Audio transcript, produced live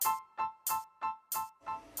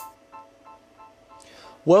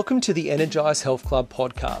Welcome to the Energize Health Club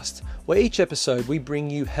Podcast, where each episode we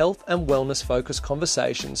bring you health and wellness focused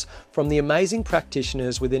conversations from the amazing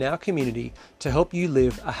practitioners within our community to help you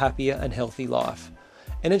live a happier and healthy life.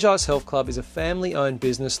 Energize Health Club is a family-owned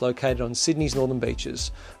business located on Sydney's Northern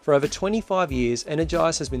Beaches. For over 25 years,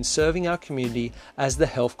 Energize has been serving our community as the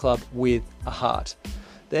health club with a heart.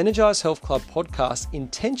 The Energize Health Club Podcast's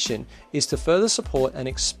intention is to further support and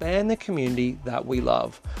expand the community that we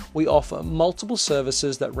love. We offer multiple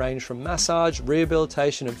services that range from massage,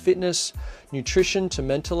 rehabilitation and fitness, nutrition to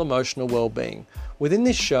mental emotional well-being. Within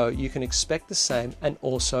this show, you can expect the same and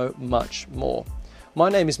also much more. My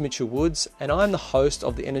name is Mitchell Woods and I'm the host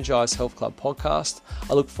of the Energize Health Club Podcast.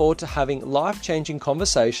 I look forward to having life-changing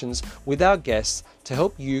conversations with our guests to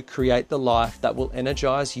help you create the life that will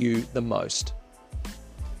energize you the most.